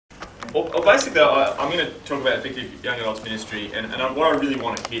Well, basically, I'm going to talk about effective young adults ministry, and what I really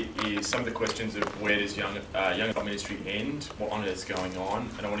want to hit is some of the questions of where does young adult ministry end, what on earth is going on,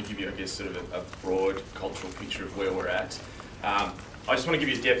 and I want to give you, I guess, sort of a broad cultural picture of where we're at. I just want to give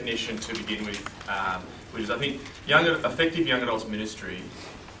you a definition to begin with, which is, I think, effective young adults ministry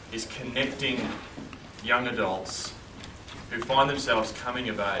is connecting young adults who find themselves coming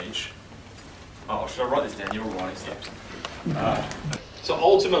of age. Oh, should I write this down? You're writing stuff. So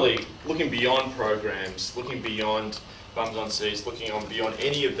ultimately, looking beyond programs, looking beyond bums on seats, looking beyond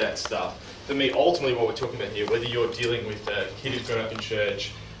any of that stuff, for me, ultimately what we're talking about here, whether you're dealing with a kid who's grown up in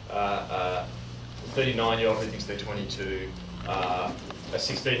church, a 39-year-old who thinks they're 22, a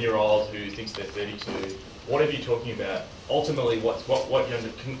 16-year-old who thinks they're 32, whatever you're talking about, ultimately what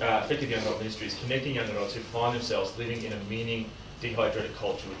effective young adult ministry is connecting young adults who find themselves living in a meaning, dehydrated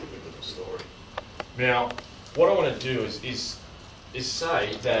culture with a biblical story. Now, what I want to do is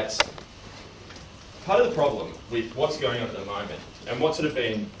say that part of the problem with what's going on at the moment and what's sort of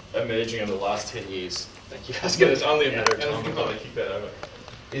been emerging over the last 10 years, thank you, it's only a matter of time before they kick that over,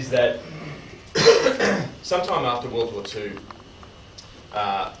 is that sometime after World War II,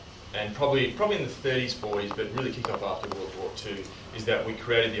 and probably in the 30s, 40s, but really kicked off after World War II, is that we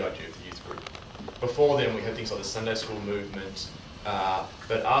created the idea of the youth group. Before then, we had things like the Sunday school movement,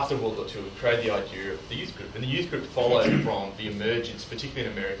 but after World War II, we created the idea of the youth group. And the youth group followed from the emergence, particularly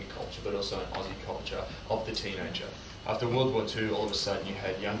in American culture, but also in Aussie culture, of the teenager. After World War II, all of a sudden you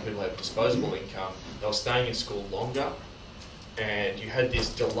had young people have disposable income, they were staying in school longer, and you had this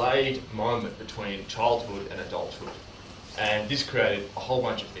delayed moment between childhood and adulthood. And this created a whole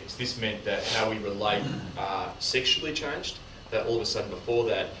bunch of things. This meant that how we relate sexually changed, that all of a sudden before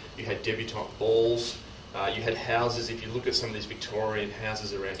that you had debutante balls, you had houses. If you look at some of these Victorian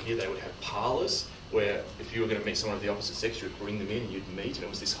houses around here, they would have parlours where if you were going to meet someone of the opposite sex, you would bring them in and you'd meet, and it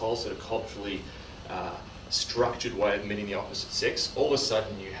was this whole sort of culturally structured way of meeting the opposite sex. All of a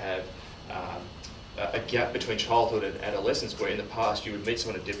sudden you have a gap between childhood and adolescence, where in the past you would meet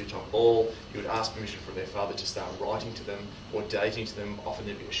someone at a debutante ball, you would ask permission from their father to start writing to them or dating to them, often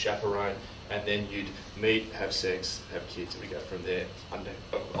there'd be a chaperone, and then you'd meet, have sex, have kids, and we go from there, under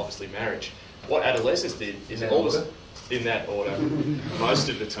obviously marriage. What adolescence did is always in that order, most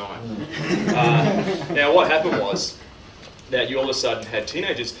of the time. Now what happened was that you all of a sudden had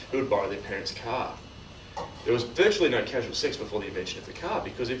teenagers who would borrow their parents' car. There was virtually no casual sex before the invention of the car,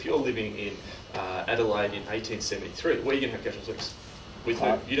 because if you're living in Adelaide in 1873, where are you going to have casual sex? With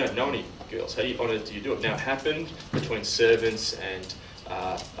who? You don't know any girls. How on earth do you do it? Now, it happened between servants and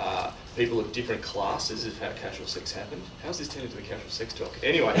people of different classes is how casual sex happened. How's this turned into a casual sex talk?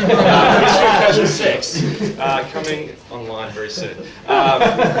 Anyway, history of casual sex coming online very soon.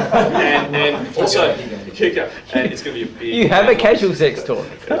 And also, and it's going to be a big... You have a casual sex talk.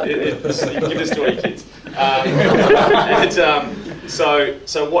 You can give this to all your kids.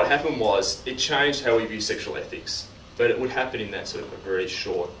 So what happened was, it changed how we view sexual ethics. But it would happen in that sort of a very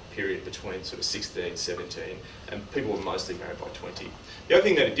short period between sort of 16, 17, and people were mostly married by 20. The other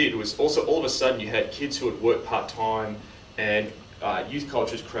thing that it did was also all of a sudden you had kids who would work part-time, and youth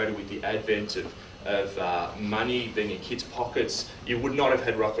cultures created with the advent of money being in kids' pockets. You would not have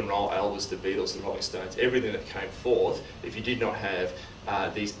had rock and roll, Elvis, the Beatles, the Rolling Stones, everything that came forth if you did not have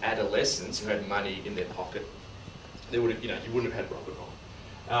these adolescents who had money in their pocket. They would have, you wouldn't have had rock and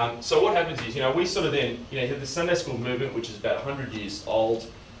roll. So what happens is, we sort of then, you have the Sunday school movement, which is about 100 years old,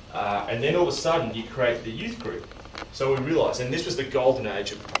 and then all of a sudden you create the youth group. So we realised, and this was the golden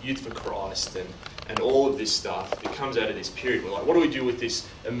age of Youth for Christ and all of this stuff. It comes out of this period. We're like, what do we do with this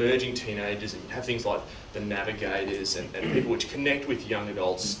emerging teenagers? And you have things like the navigators and people which connect with young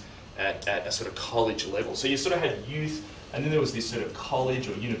adults at a sort of college level. So you sort of had youth, and then there was this sort of college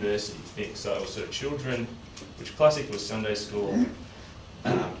or university thing. So it was sort of children, which classically was Sunday school,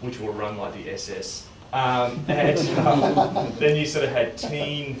 which were run like the SS. Then you sort of had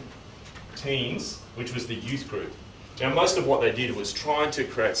teens, which was the youth group. Now, most of what they did was trying to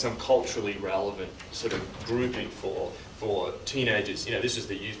create some culturally relevant sort of grouping for teenagers. This was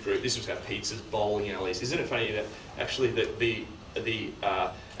the youth group. This was how pizzas, bowling alleys. Isn't it funny that actually the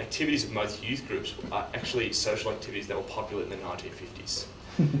activities of most youth groups are actually social activities that were popular in the 1950s?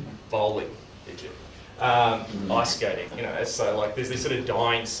 Bowling, ice skating, so like there's these sort of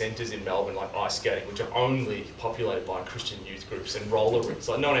dying centres in Melbourne, like ice skating, which are only populated by Christian youth groups, and roller rinks.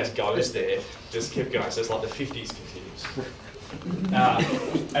 Like no one else goes there, just kept going. So it's like the 50s continues.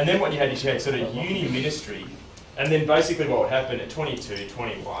 And then what you had sort of uni ministry, and then basically what would happen at 22,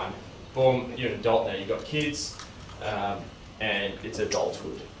 21, boom, you're an adult now, you've got kids, and it's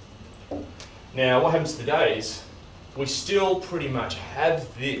adulthood. Now what happens today is we still pretty much have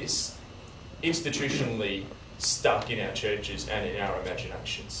this institutionally stuck in our churches and in our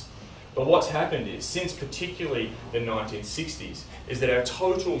imaginations. But what's happened is, since particularly the 1960s, is that our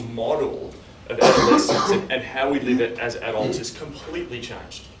total model of adolescence and how we live it as adults has completely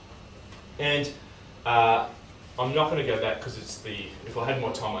changed. And I'm not going to go back because if I had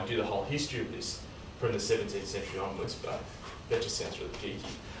more time, I'd do the whole history of this from the 17th century onwards, but that just sounds really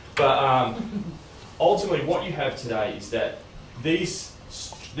geeky. But ultimately, what you have today is that these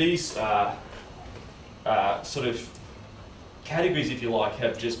sort of categories, if you like,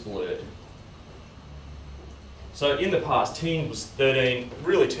 have just blurred. So in the past, teen was 13,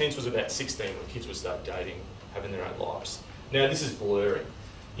 really teens was about 16 when kids would start dating, having their own lives. Now this is blurring.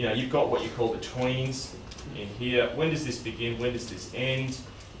 You know, you've got what you call the tweens in here. When does this begin? When does this end?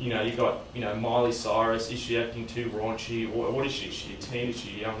 You know, you've got, Miley Cyrus, is she acting too raunchy? Or what is she? Is she a teen? Is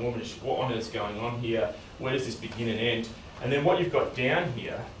she a young woman? What on earth is going on here? Where does this begin and end? And then what you've got down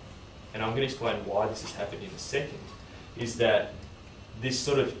here, and I'm going to explain why this has happened in a second, is that this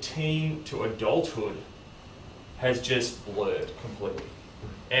sort of teen to adulthood has just blurred completely.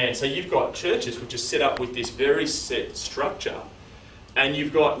 And so you've got churches which are set up with this very set structure, and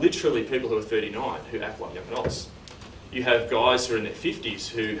you've got literally people who are 39 who act like young adults. You have guys who are in their 50s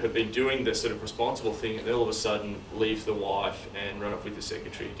who have been doing the sort of responsible thing, and then all of a sudden leave the wife and run off with the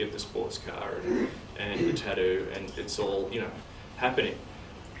secretary, get the sports car and the tattoo, and it's all, happening.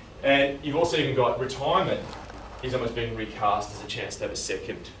 And you've also even got retirement is almost being recast as a chance to have a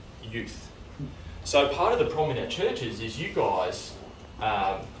second youth. So part of the problem in our churches is you guys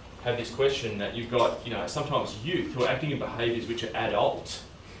have this question that you've got, sometimes youth who are acting in behaviours which are adult,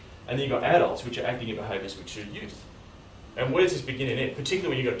 and then you've got adults which are acting in behaviours which are youth. And where does this begin and end?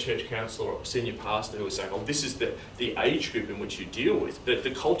 Particularly when you've got a church counsellor or a senior pastor who are saying, this is the age group in which you deal with, but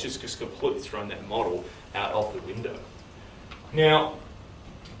the culture's just completely thrown that model out of the window. Now,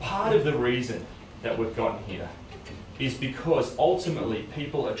 part of the reason that we've gotten here is because ultimately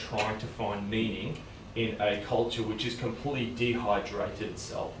people are trying to find meaning in a culture which has completely dehydrated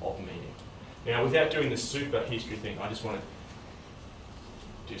itself of meaning. Now, without doing the super history thing, I just want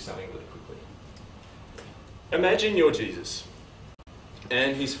to do something really quickly. Imagine you're Jesus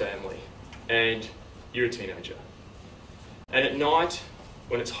and his family, and you're a teenager. And at night,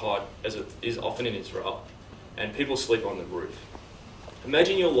 when it's hot, as it is often in Israel, and people sleep on the roof,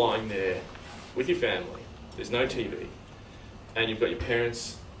 imagine you're lying there with your family, there's no TV, and you've got your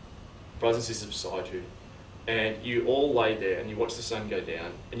parents, brothers and sisters beside you, and you all lay there and you watch the sun go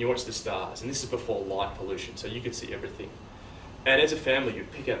down and you watch the stars, and this is before light pollution, so you could see everything. And as a family, you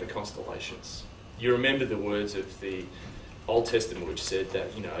pick out the constellations. You remember the words of the Old Testament which said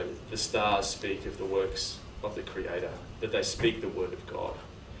that, the stars speak of the works of the Creator, that they speak the word of God.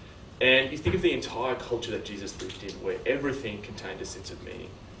 And you think of the entire culture that Jesus lived in, where everything contained a sense of meaning,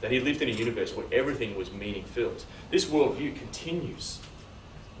 that he lived in a universe where everything was meaning-filled. This worldview continues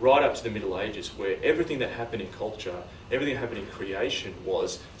right up to the Middle Ages, where everything that happened in culture, everything that happened in creation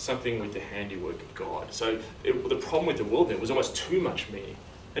was something with the handiwork of God. So the problem with the world then was almost too much meaning.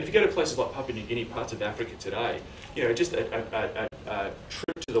 And if you go to places like Papua New Guinea, parts of Africa today, just a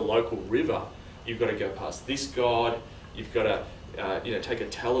trip to the local river, you've got to go past this god, you've got to take a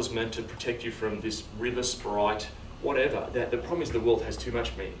talisman to protect you from this river sprite, whatever. The problem is the world has too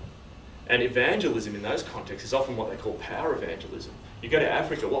much meaning. And evangelism in those contexts is often what they call power evangelism. You go to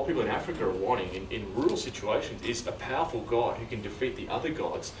Africa, what people in Africa are wanting in rural situations is a powerful God who can defeat the other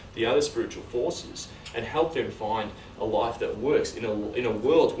gods, the other spiritual forces, and help them find a life that works in a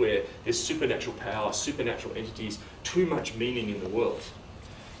world where there's supernatural power, supernatural entities, too much meaning in the world.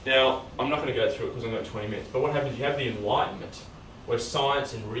 Now, I'm not going to go through it because I've got 20 minutes, but what happens, you have the Enlightenment, where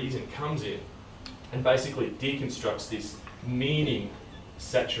science and reason comes in and basically deconstructs this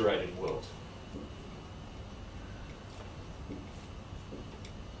meaning-saturated world.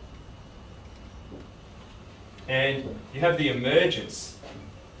 And you have the emergence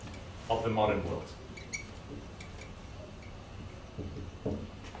of the modern world,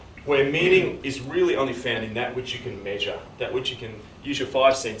 where meaning is really only found in that which you can measure, that which you can use your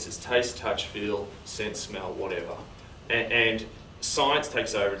five senses, taste, touch, feel, sense, smell, whatever. And science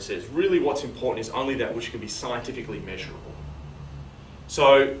takes over and says, really what's important is only that which can be scientifically measurable.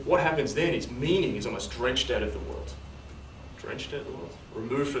 So what happens then is meaning is almost drenched out of the world. Drenched out of the world?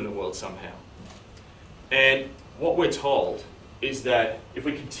 Removed from the world somehow. And what we're told is that if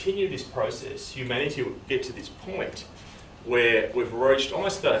we continue this process, humanity will get to this point where we've reached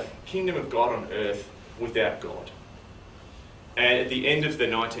almost the kingdom of God on earth without God. And at the end of the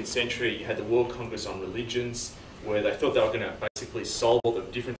 19th century, you had the World Congress on Religions, where they thought they were going to basically solve all the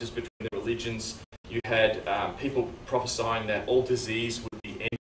differences between the religions. You had people prophesying that all disease would